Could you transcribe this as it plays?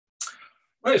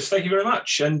Well, thank you very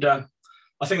much. And I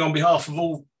think on behalf of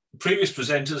all previous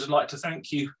presenters, I'd like to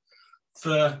thank you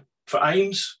for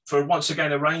AIMS for once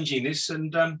again arranging this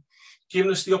and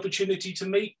giving us the opportunity to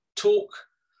meet, talk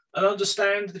and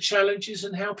understand the challenges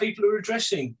and how people are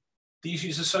addressing the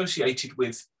issues associated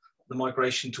with the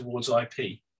migration towards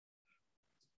IP.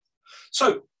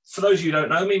 So for those of you who don't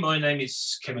know me, my name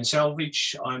is Kevin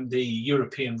Salvidge. I'm the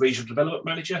European Regional Development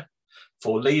Manager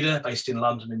for Leader based in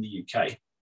London in the UK.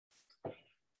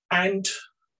 And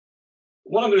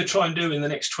what I'm going to try and do in the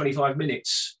next 25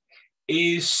 minutes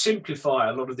is simplify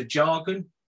a lot of the jargon,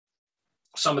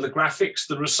 some of the graphics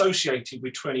that are associated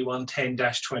with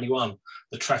 2110-21,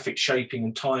 the traffic shaping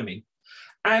and timing.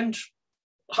 And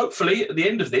hopefully at the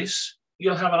end of this,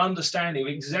 you'll have an understanding of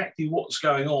exactly what's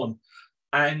going on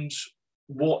and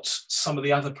what some of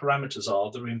the other parameters are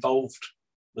that are involved,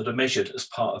 that are measured as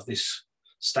part of this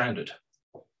standard.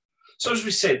 So as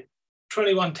we said,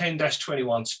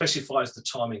 2110-21 specifies the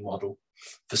timing model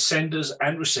for senders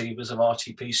and receivers of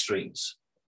RTP streams.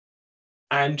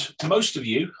 And most of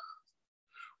you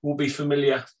will be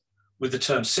familiar with the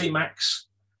term CMAX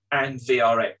and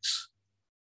VRX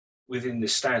within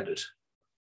this standard.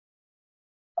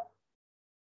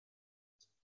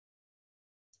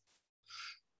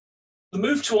 The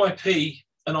move to IP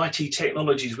and IT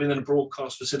technologies within a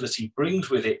broadcast facility brings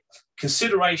with it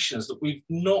considerations that we've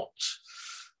not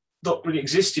really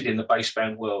existed in the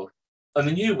baseband world. And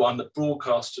the new one that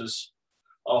broadcasters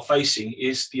are facing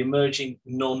is the emerging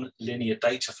non-linear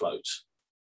data flows.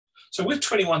 So with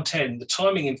 2110, the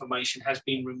timing information has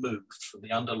been removed from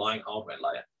the underlying hardware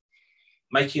layer,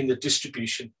 making the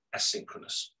distribution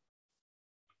asynchronous.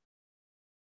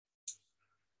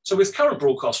 So with current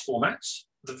broadcast formats,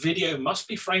 the video must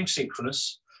be frame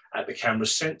synchronous at the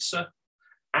camera's sensor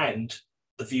and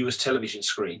the viewer's television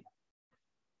screen.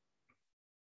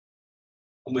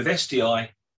 And with SDI,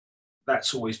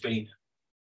 that's always been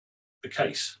the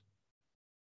case.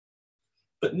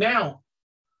 But now,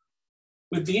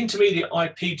 with the intermediate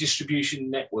IP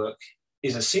distribution network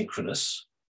is asynchronous,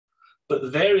 but the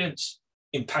variance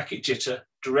in packet jitter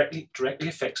directly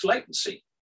affects latency,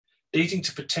 leading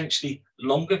to potentially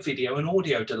longer video and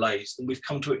audio delays than we've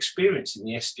come to experience in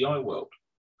the SDI world.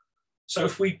 So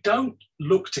if we don't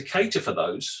look to cater for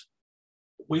those,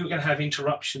 we're going to have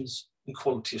interruptions and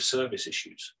quality of service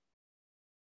issues.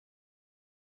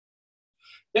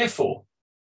 Therefore,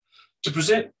 to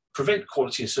prevent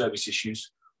quality of service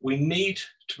issues, we need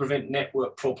to prevent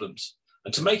network problems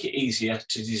and to make it easier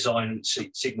to design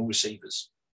signal receivers.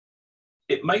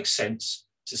 It makes sense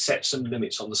to set some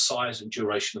limits on the size and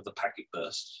duration of the packet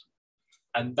bursts.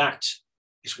 And that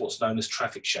is what's known as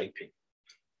traffic shaping,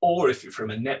 or if you're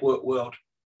from a network world,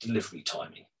 delivery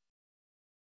timing.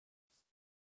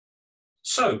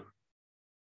 So,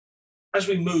 as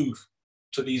we move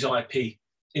to these IP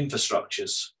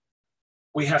infrastructures,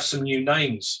 we have some new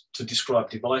names to describe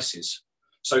devices.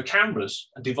 So cameras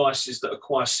and devices that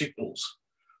acquire signals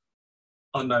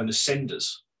are known as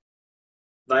senders.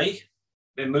 They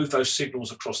then move those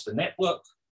signals across the network,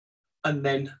 and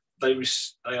then they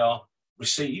are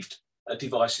received at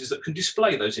devices that can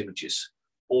display those images,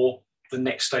 or the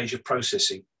next stage of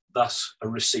processing, thus a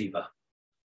receiver.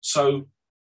 So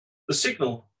the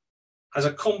signal has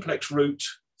a complex route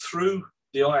through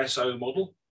the ISO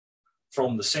model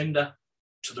from the sender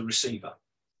to the receiver.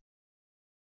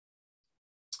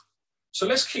 So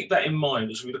let's keep that in mind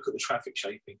as we look at the traffic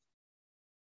shaping.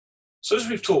 So as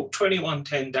we've talked,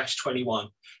 2110-21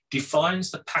 defines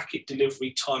the packet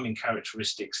delivery timing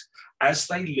characteristics as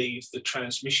they leave the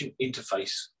transmission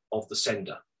interface of the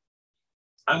sender.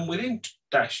 And within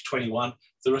 -21,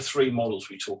 there are three models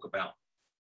we talk about.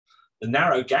 The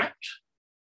narrow gapped,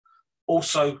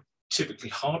 also typically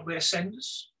hardware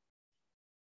senders,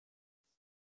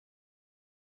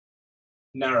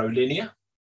 narrow linear,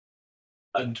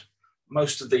 and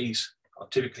most of these are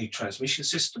typically transmission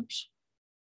systems,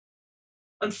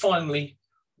 and finally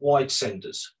wide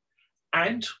senders.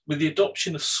 And with the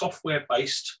adoption of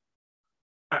software-based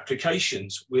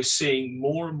applications, we're seeing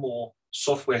more and more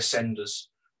software senders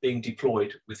being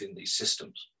deployed within these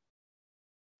systems.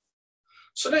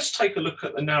 So let's take a look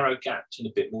at the narrow gaps in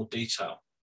a bit more detail.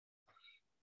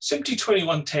 SMPTE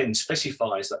 2110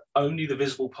 specifies that only the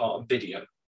visible part of video,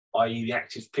 i.e. the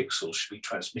active pixels, should be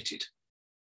transmitted.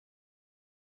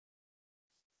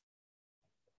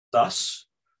 Thus,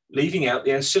 leaving out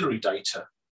the ancillary data,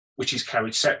 which is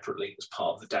carried separately as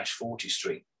part of the -40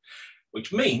 stream,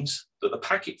 which means that the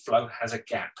packet flow has a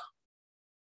gap.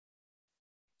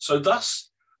 So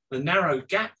thus, the narrow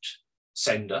gapped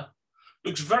sender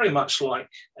looks very much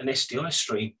like an SDI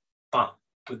stream, but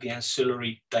with the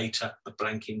ancillary data, the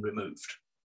blanking removed.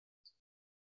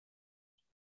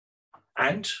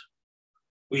 And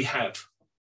we have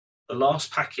the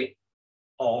last packet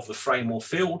of the frame or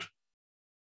field,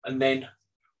 and then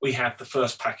we have the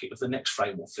first packet of the next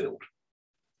frame or field.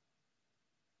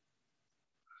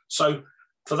 So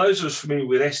for those of us familiar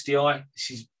with SDI,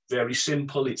 this is very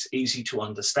simple, it's easy to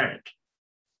understand.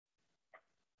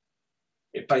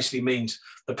 It basically means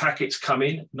the packets come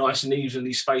in nice and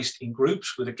evenly spaced in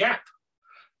groups with a gap.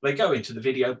 They go into the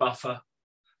video buffer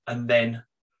and then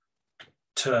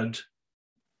turned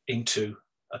into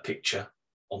a picture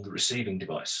on the receiving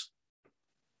device.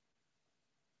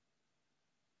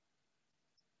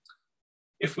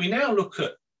 If we now look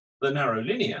at the narrow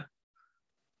linear,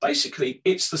 basically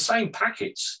it's the same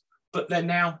packets, but they're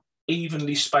now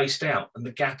evenly spaced out and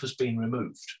the gap has been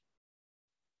removed.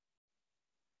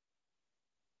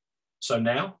 So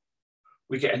now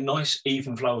we get a nice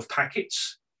even flow of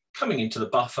packets coming into the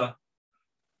buffer.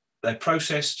 They're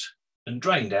processed and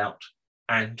drained out,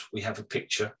 and we have a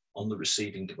picture on the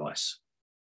receiving device.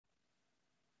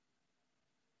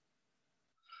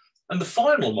 And the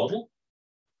final model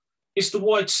is the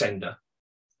wide sender.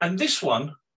 And this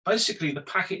one, basically the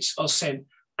packets are sent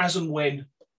as and when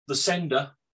the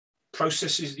sender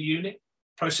processes the unit,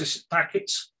 processes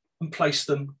packets and place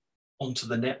them onto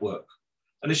the network.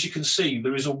 And as you can see,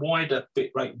 there is a wider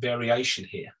bitrate variation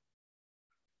here.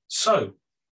 So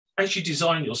as you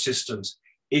design your systems,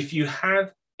 if you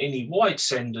have any wide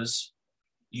senders,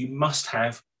 you must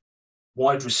have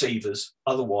wide receivers,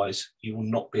 otherwise you will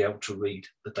not be able to read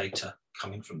the data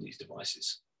coming from these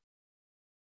devices.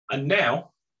 And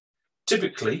now,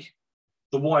 typically,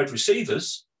 the wide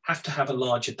receivers have to have a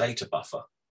larger data buffer.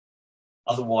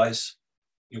 Otherwise,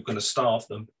 you're going to starve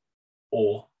them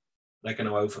or they're going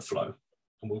to overflow.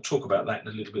 And we'll talk about that in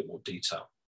a little bit more detail.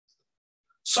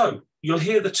 So you'll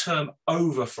hear the term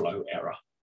overflow error.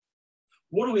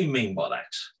 What do we mean by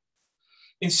that?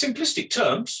 In simplistic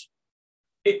terms,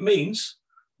 it means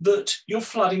that you're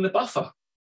flooding the buffer.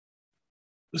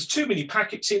 There's too many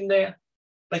packets in there,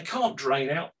 they can't drain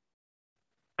out,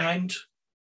 and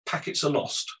packets are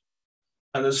lost.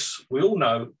 And as we all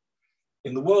know,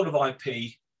 in the world of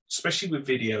IP, especially with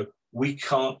video, we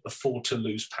can't afford to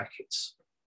lose packets.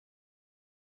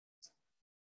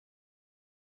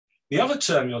 The other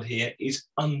term you'll hear is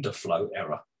underflow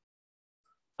error.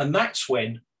 And that's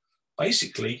when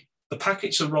basically the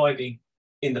packets arriving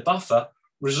in the buffer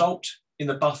result in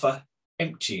the buffer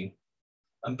emptying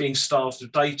and being starved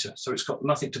of data. So it's got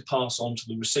nothing to pass on to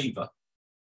the receiver.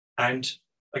 And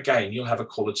again, you'll have a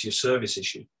quality of service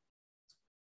issue.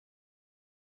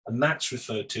 And that's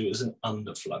referred to as an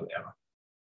underflow error.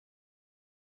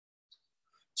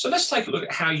 So let's take a look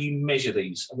at how you measure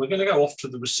these. And we're going to go off to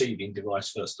the receiving device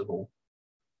first of all.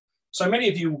 So many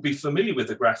of you will be familiar with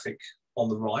the graphic on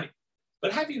the right,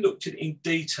 but have you looked at it in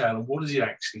detail and what is it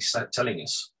actually telling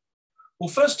us? Well,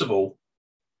 first of all,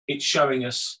 it's showing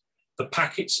us the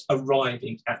packets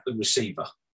arriving at the receiver.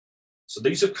 So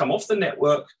these have come off the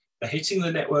network, they're hitting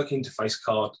the network interface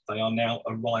card, they are now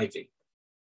arriving.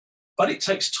 But it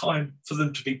takes time for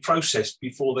them to be processed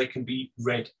before they can be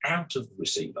read out of the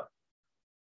receiver.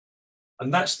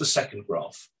 And that's the second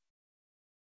graph.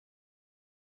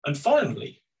 And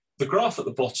finally, the graph at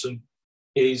the bottom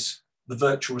is the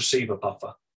virtual receiver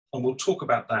buffer. And we'll talk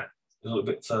about that a little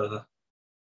bit further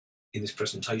in this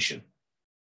presentation.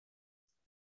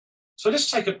 So let's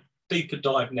take a deeper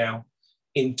dive now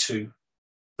into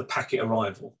the packet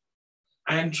arrival.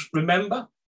 And remember,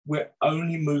 we're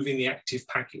only moving the active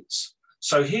packets.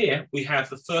 So here we have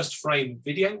the first frame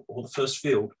video or the first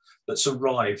field that's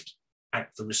arrived at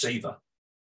the receiver.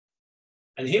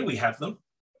 And here we have them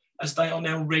as they are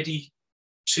now ready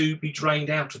to be drained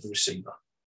out of the receiver.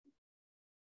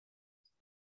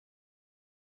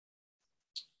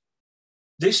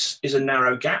 This is a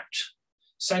narrow gapped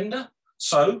sender.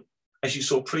 So as you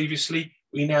saw previously,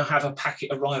 we now have a packet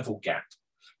arrival gap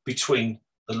between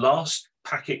the last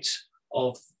packet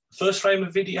of the first frame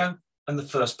of video and the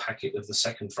first packet of the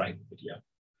second frame of video.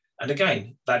 And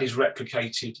again, that is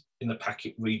replicated in the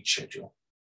packet read schedule.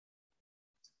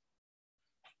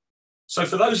 So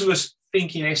for those of us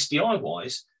thinking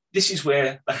SDI-wise, this is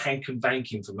where the Hank and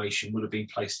Vank information would have been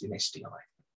placed in SDI.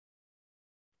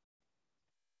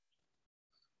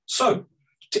 So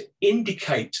to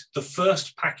indicate the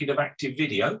first packet of active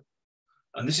video,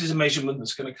 and this is a measurement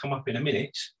that's going to come up in a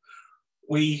minute,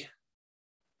 we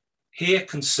here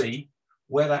can see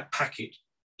where that packet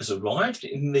has arrived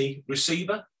in the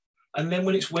receiver, and then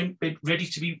when it's ready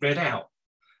to be read out.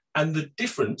 And the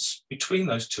difference between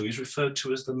those two is referred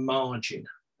to as the margin.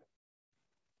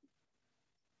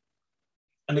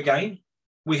 And again,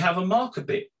 we have a marker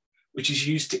bit, which is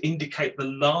used to indicate the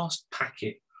last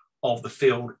packet of the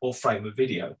field or frame of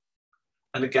video.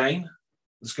 And again,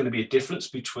 there's going to be a difference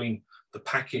between the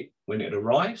packet when it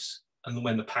arrives and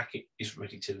when the packet is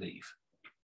ready to leave.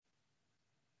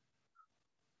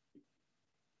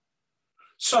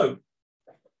 So,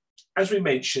 as we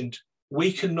mentioned,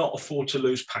 we cannot afford to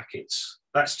lose packets.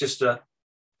 That's just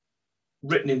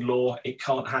written in law. It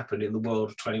can't happen in the world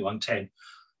of 2110.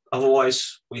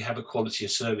 Otherwise, we have a quality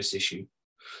of service issue.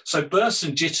 So burst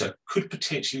and jitter could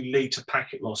potentially lead to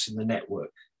packet loss in the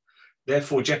network,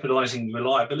 therefore jeopardizing the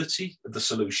reliability of the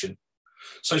solution.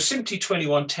 So SMPTE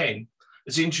 2110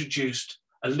 has introduced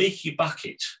a leaky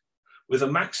bucket with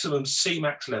a maximum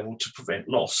CMAX level to prevent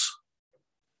loss.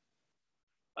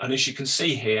 And as you can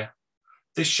see here,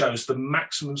 this shows the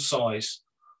maximum size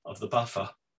of the buffer.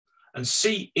 And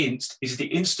C-inst is the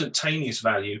instantaneous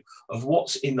value of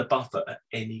what's in the buffer at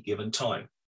any given time.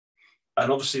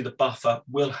 And obviously the buffer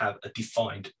will have a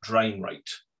defined drain rate.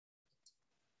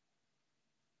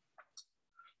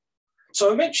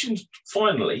 So I mentioned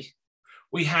finally,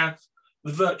 we have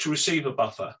the virtual receiver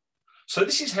buffer. So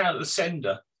this is how the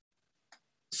sender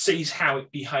sees how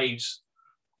it behaves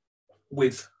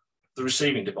with the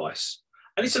receiving device.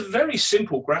 And it's a very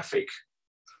simple graphic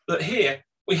that here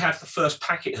we have the first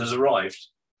packet has arrived.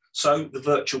 So the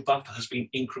virtual buffer has been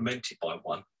incremented by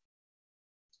 1.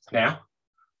 Now,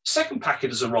 second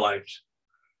packet has arrived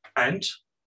and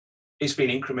it's been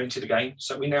incremented again.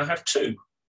 So we now have 2.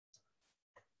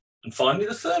 And finally,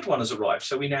 the third one has arrived.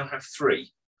 So we now have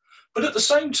 3. But at the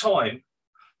same time,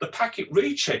 the packet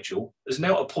read schedule is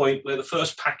now at a point where the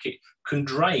first packet can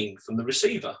drain from the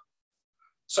receiver.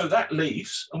 So that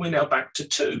leaves, and we're now back to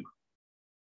 2.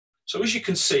 So as you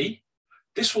can see,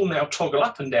 this will now toggle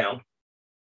up and down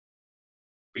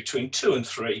between 2 and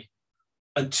 3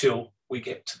 until we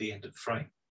get to the end of the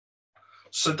frame.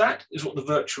 So that is what the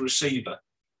virtual receiver,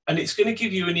 and it's going to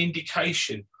give you an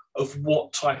indication of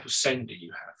what type of sender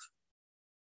you have.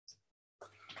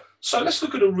 So let's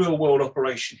look at a real world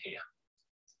operation here.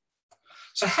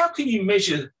 So how can you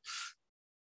measure,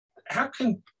 how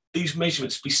can these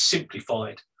measurements be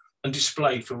simplified and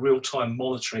displayed for real-time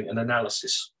monitoring and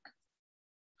analysis?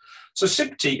 So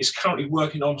SMPTE is currently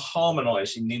working on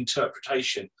harmonizing the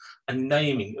interpretation and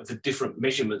naming of the different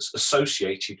measurements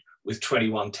associated with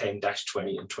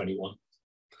 2110-20 and 21.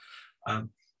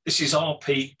 This is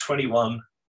RP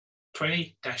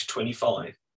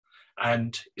 2120-25,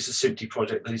 and it's a SMPTE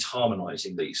project that is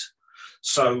harmonizing these.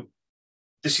 So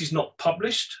this is not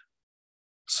published.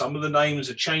 Some of the names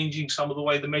are changing, some of the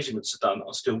way the measurements are done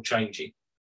are still changing.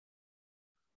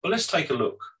 But let's take a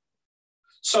look.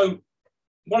 So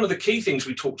one of the key things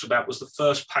we talked about was the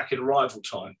first packet arrival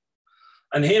time.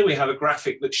 And here we have a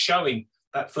graphic that's showing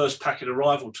that first packet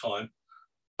arrival time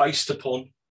based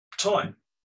upon time.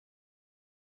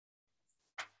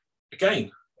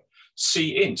 Again,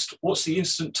 C-inst, what's the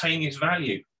instantaneous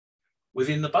value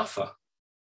within the buffer?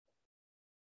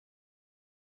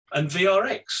 And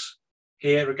VRX,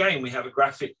 here again, we have a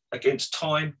graphic against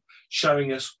time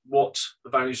showing us what the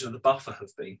values of the buffer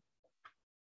have been.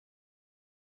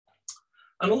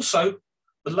 And also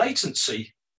the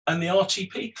latency and the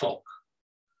RTP clock.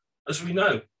 As we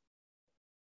know,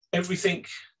 everything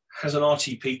has an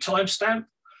RTP timestamp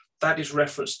that is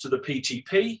referenced to the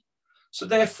PTP. So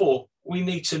therefore, we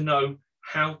need to know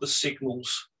how the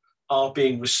signals are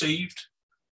being received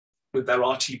with their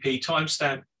RTP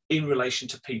timestamp in relation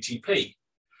to PTP.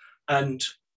 And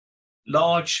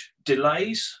large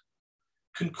delays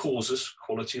can cause us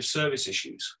quality of service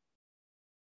issues.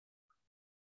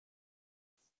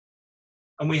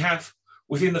 And we have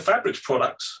within the fabrics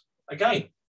products, again,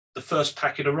 the first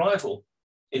packet arrival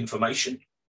information,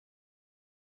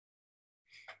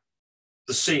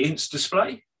 the C-inst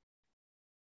display,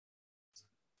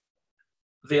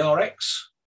 VRX,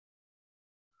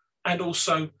 and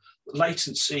also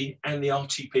latency and the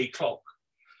RTP clock,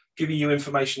 giving you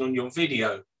information on your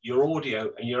video, your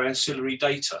audio, and your ancillary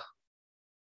data.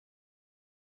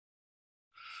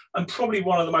 And probably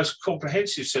one of the most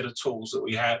comprehensive set of tools that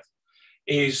we have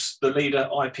is the Leader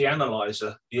IP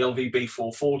Analyzer, the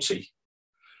LVB440,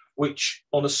 which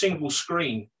on a single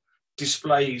screen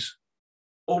displays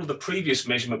all of the previous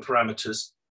measurement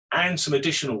parameters and some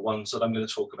additional ones that I'm going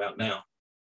to talk about now.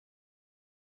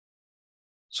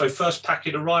 So first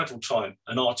packet arrival time,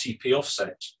 an RTP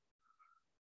offset,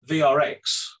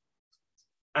 VRX,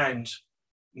 and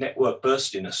network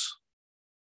burstiness.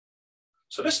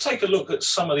 So let's take a look at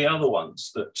some of the other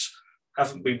ones that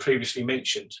haven't been previously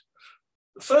mentioned.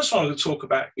 The first one I'm going to talk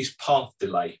about is path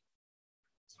delay.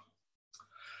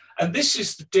 And this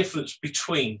is the difference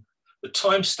between the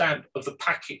timestamp of the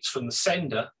packets from the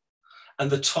sender and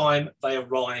the time they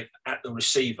arrive at the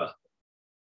receiver.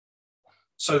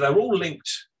 So they're all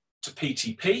linked to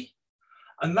PTP,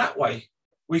 and that way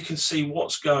we can see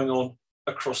what's going on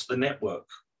across the network.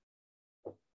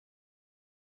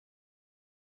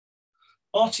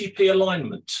 RTP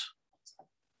alignment.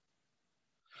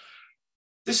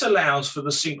 This allows for the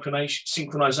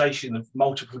synchronization of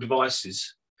multiple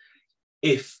devices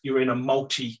if you're in a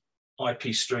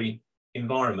multi-IP stream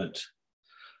environment.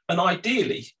 And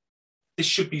ideally, this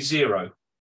should be 0.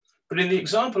 But in the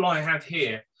example I have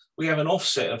here, we have an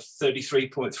offset of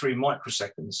 33.3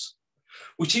 microseconds,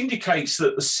 which indicates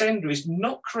that the sender is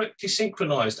not correctly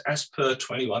synchronized as per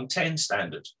 2110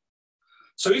 standard.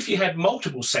 So if you had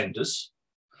multiple senders,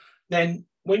 then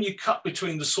when you cut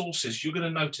between the sources, you're going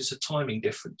to notice a timing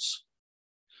difference.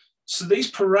 So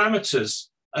these parameters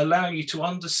allow you to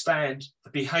understand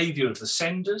the behavior of the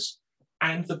senders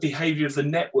and the behavior of the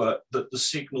network that the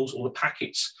signals or the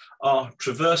packets are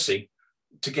traversing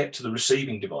to get to the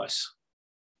receiving device.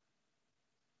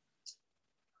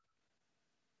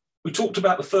 We talked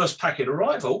about the first packet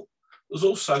arrival. There's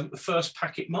also the first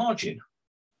packet margin.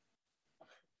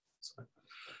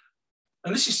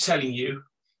 And this is telling you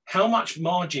how much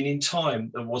margin in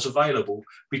time there was available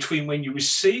between when you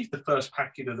received the first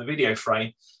packet of the video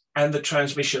frame and the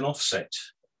transmission offset.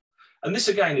 And this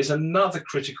again is another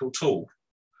critical tool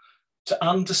to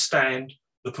understand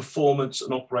the performance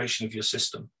and operation of your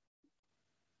system.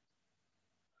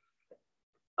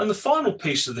 And the final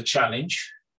piece of the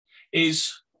challenge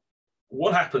is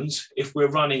what happens if we're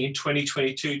running in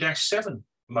 2022-7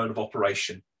 mode of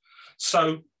operation.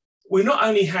 So we not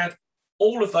only have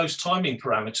all of those timing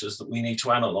parameters that we need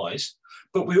to analyze,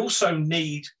 but we also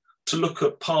need to look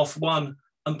at path 1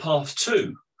 and path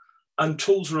 2, and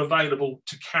tools are available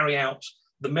to carry out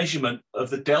the measurement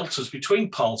of the deltas between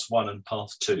paths 1 and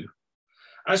path 2.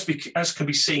 As can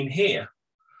be seen here,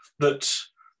 that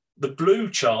the blue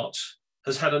chart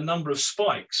has had a number of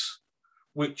spikes,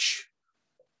 which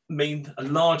mean a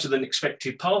larger than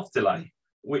expected path delay,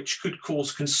 which could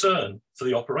cause concern for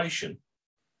the operation.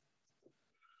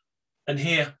 And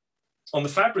here on the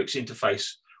Fabrics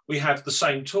interface, we have the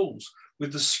same tools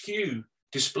with the skew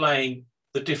displaying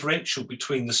the differential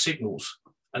between the signals.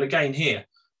 And again here,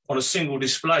 on a single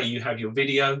display, you have your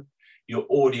video, your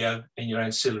audio, and your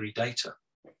ancillary data.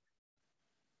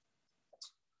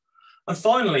 And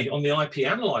finally, on the IP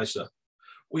analyzer,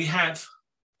 we have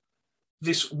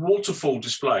this waterfall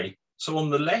display. So on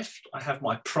the left, I have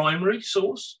my primary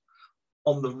source.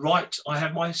 On the right, I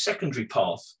have my secondary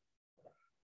path.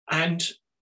 And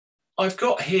I've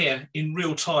got here in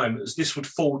real time, as this would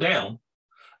fall down,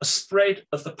 a spread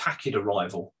of the packet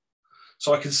arrival.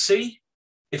 So I can see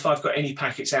if I've got any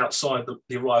packets outside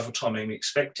the arrival time I'm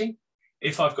expecting,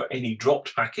 if I've got any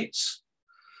dropped packets.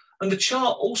 And the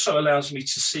chart also allows me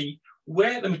to see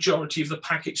where the majority of the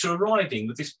packets are arriving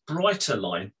with this brighter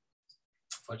line.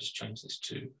 If I just change this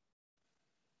to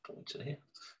here,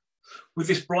 with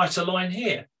this brighter line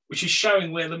here, which is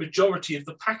showing where the majority of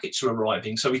the packets are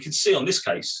arriving. So we can see on this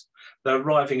case, they're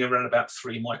arriving around about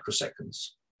 3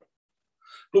 microseconds.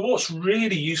 But what's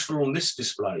really useful on this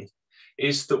display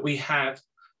is that we have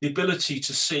the ability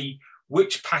to see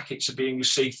which packets are being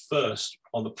received first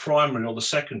on the primary or the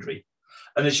secondary.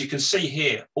 And as you can see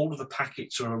here, all of the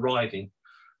packets are arriving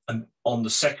on the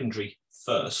secondary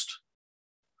first.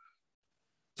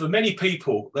 For many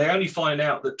people, they only find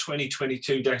out that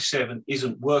 2022-7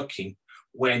 isn't working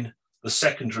when the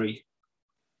secondary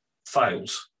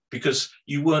fails, because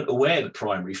you weren't aware the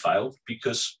primary failed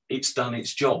because it's done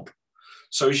its job.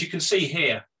 So as you can see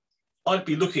here, I'd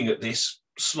be looking at this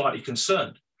slightly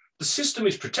concerned. The system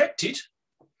is protected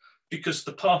because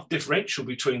the path differential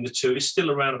between the two is still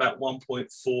around about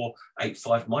 1.485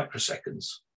 microseconds.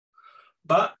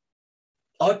 But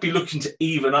I'd be looking to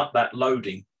even up that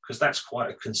loading because that's quite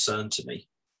a concern to me.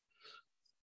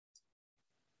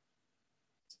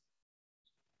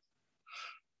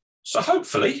 So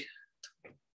hopefully,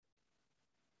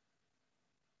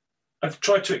 I've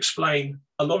tried to explain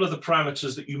a lot of the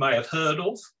parameters that you may have heard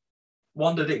of,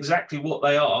 wondered exactly what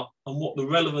they are and what the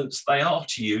relevance they are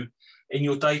to you in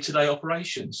your day-to-day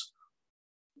operations,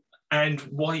 and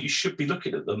why you should be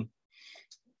looking at them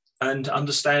and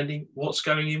understanding what's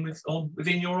going on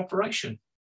within your operation.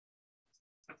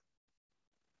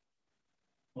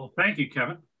 Well, thank you,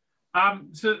 Kevin.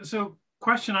 So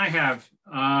question I have,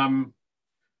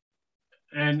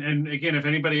 and again, if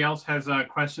anybody else has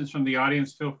questions from the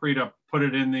audience, feel free to put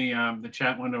it in the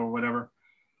chat window or whatever.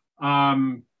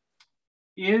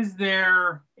 Is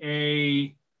there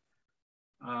a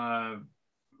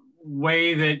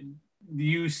way that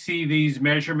you see these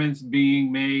measurements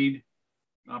being made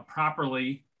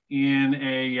properly in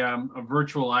a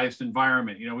virtualized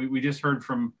environment. We just heard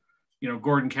from,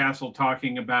 Gordon Castle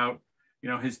talking about,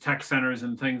 his tech centers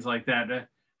and things like that.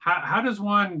 How does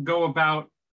one go about,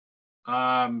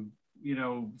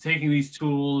 taking these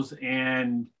tools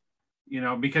and,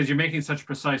 because you're making such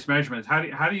precise measurements,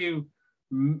 how do you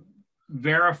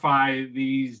verify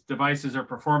these devices are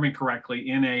performing correctly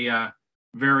in a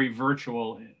very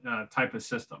virtual type of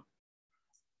system?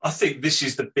 I think this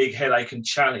is the big headache and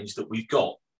challenge that we've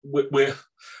got. We're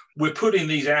putting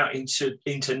these out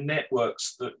into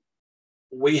networks that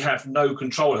we have no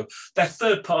control of. They're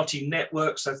third-party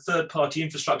networks, they're third-party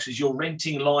infrastructures. You're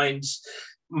renting lines.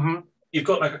 Mm-hmm. You've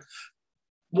got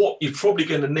what you're probably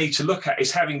going to need to look at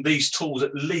is having these tools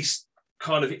at least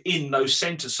kind of in those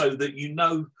centers so that you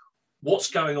know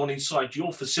what's going on inside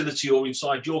your facility or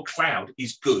inside your cloud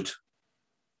is good.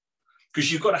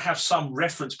 Because you've got to have some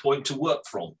reference point to work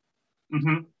from.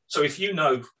 Mm-hmm. So if you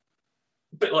know,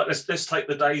 a bit like let's take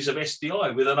the days of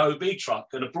SDI with an OB truck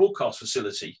and a broadcast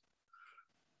facility.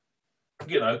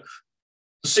 The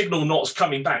signal not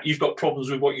coming back, you've got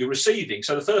problems with what you're receiving.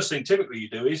 So the first thing typically you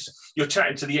do is you're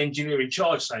chatting to the engineer in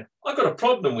charge saying, I've got a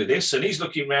problem with this. And he's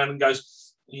looking around and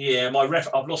goes, yeah,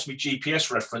 I've lost my GPS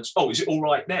reference. Oh, is it all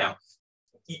right now?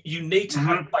 You need to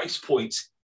have base points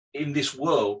in this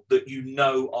world that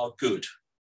are good.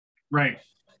 Right.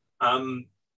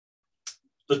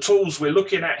 The tools we're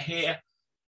looking at here,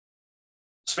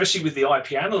 especially with the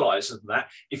IP analyzer and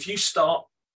that, if you start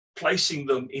placing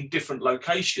them in different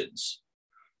locations,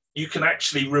 you can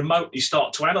actually remotely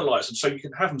start to analyze them. So you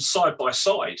can have them side by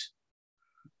side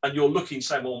and you're looking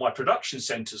saying, well, my production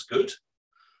center's good.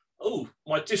 Oh,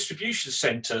 my distribution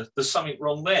center, there's something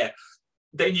wrong there.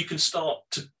 Then you can start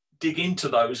to dig into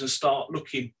those and start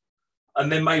looking,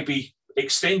 and then maybe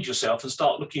extend yourself and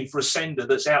start looking for a sender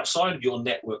that's outside of your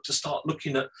network to start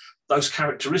looking at those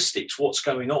characteristics, what's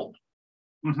going on.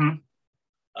 Mm-hmm.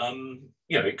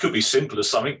 It could be simple as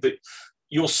something that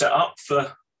you're set up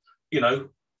for,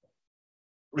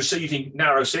 receiving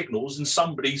narrow signals and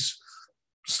somebody's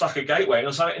stuck a gateway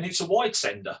or something and it's a wide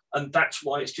sender and that's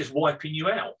why it's just wiping you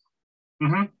out.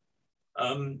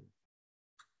 Mm-hmm.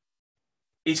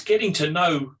 It's getting to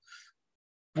know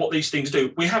what these things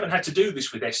do. We haven't had to do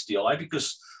this with SDI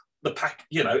because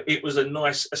it was a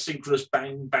nice asynchronous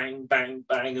bang, bang, bang,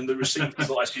 bang, and the receiver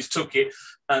devices took it,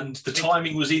 and the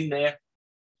timing was in there.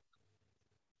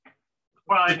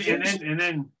 Well,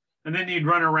 and then you'd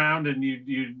run around and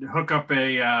you'd hook up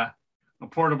a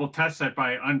portable test set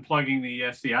by unplugging the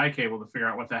SDI cable to figure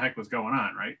out what the heck was going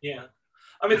on, right? Yeah.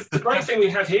 I mean, the great thing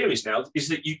we have here is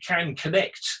that you can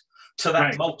connect to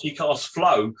that multicast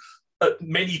flow at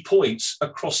many points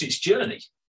across its journey.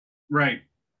 Right.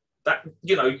 That,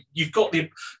 you've now got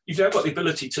the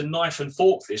ability to knife and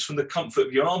fork this from the comfort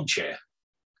of your armchair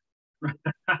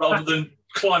rather than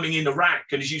climbing in a rack.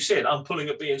 And as you said, I'm pulling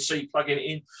a BNC, plugging it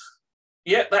in.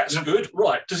 Yeah, that's good.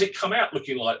 Right. Does it come out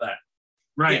looking like that?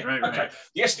 Right, yeah, right. Okay.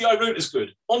 The SDI route is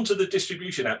good. Onto the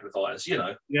distribution amplifiers,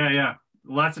 Yeah.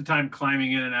 Lots of time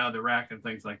climbing in and out of the rack and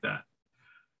things like that.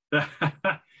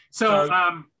 So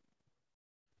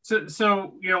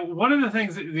one of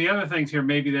the other things here,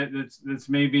 maybe that's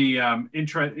maybe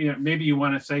interesting. Maybe you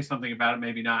want to say something about it,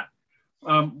 maybe not.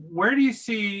 Where do you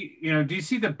see, do you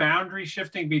see the boundary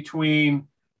shifting between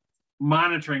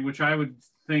monitoring, which I would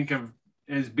think of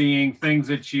as being things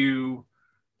that you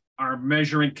are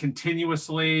measuring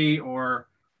continuously, or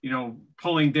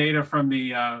pulling data from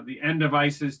the end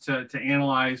devices to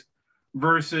analyze,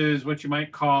 versus what you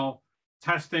might call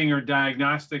testing or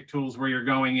diagnostic tools, where you're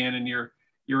going in and you're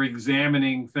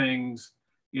examining things,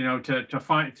 to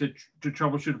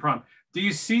troubleshoot a problem. Do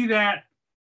you see that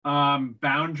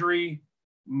boundary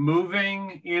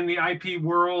moving in the IP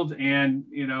world? And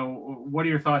what are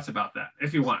your thoughts about that,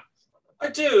 if you want? I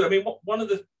do. I mean, one of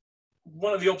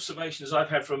the observations I've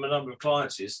had from a number of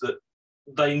clients is that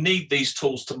they need these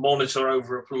tools to monitor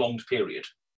over a prolonged period.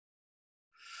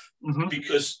 Mm-hmm.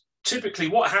 Because typically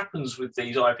what happens with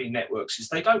these IP networks is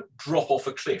they don't drop off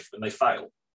a cliff and they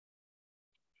fail.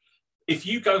 If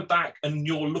you go back and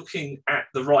you're looking at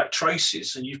the right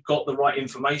traces and you've got the right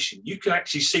information, you can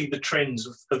actually see the trends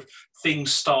of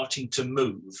things starting to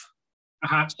move,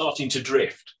 starting to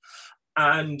drift.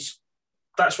 And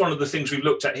that's one of the things we've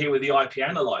looked at here with the IP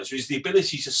analyzer, is the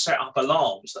ability to set up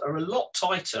alarms that are a lot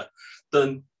tighter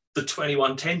than the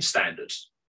 2110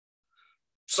 standards.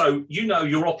 So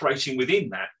you're operating within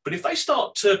that. But if they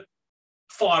start to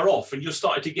fire off and you're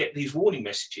starting to get these warning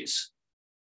messages,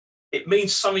 it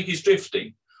means something is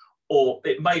drifting, or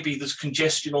it may be there's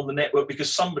congestion on the network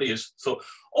because somebody has thought,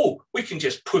 oh, we can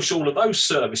just push all of those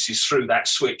services through that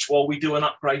switch while we do an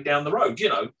upgrade down the road. You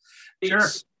know, it's,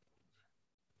 sure.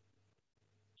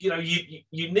 You know,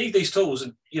 you need these tools,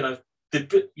 and you know,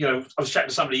 I was chatting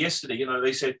to somebody yesterday. You know,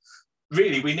 they said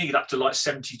really we need up to like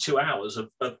 72 hours of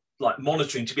like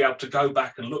monitoring to be able to go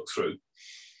back and look through.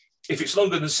 If it's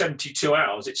longer than 72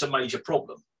 hours, it's a major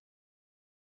problem.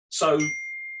 So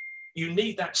you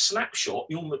need that snapshot,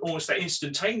 almost that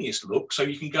instantaneous look, so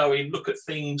you can go in, look at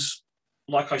things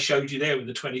like I showed you there with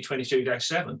the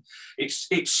 2022-7.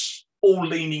 It's all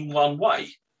leaning one way.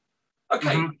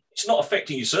 Okay, it's not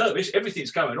affecting your service.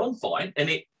 Everything's going on fine, and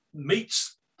it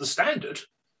meets the standard.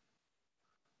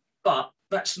 But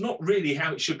that's not really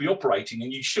how it should be operating,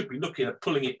 and you should be looking at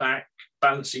pulling it back,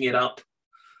 balancing it up.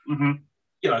 You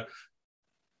know,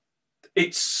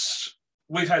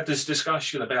 we've had this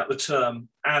discussion about the term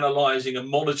analysing and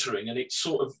monitoring, and it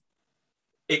sort of,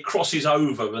 it crosses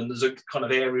over, and there's a kind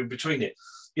of area in between it.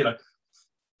 You know,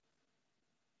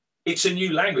 it's a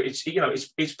new language. It's, you know,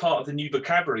 it's part of the new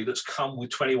vocabulary that's come with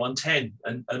 2110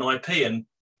 and IP, and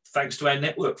thanks to our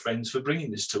network friends for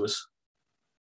bringing this to us.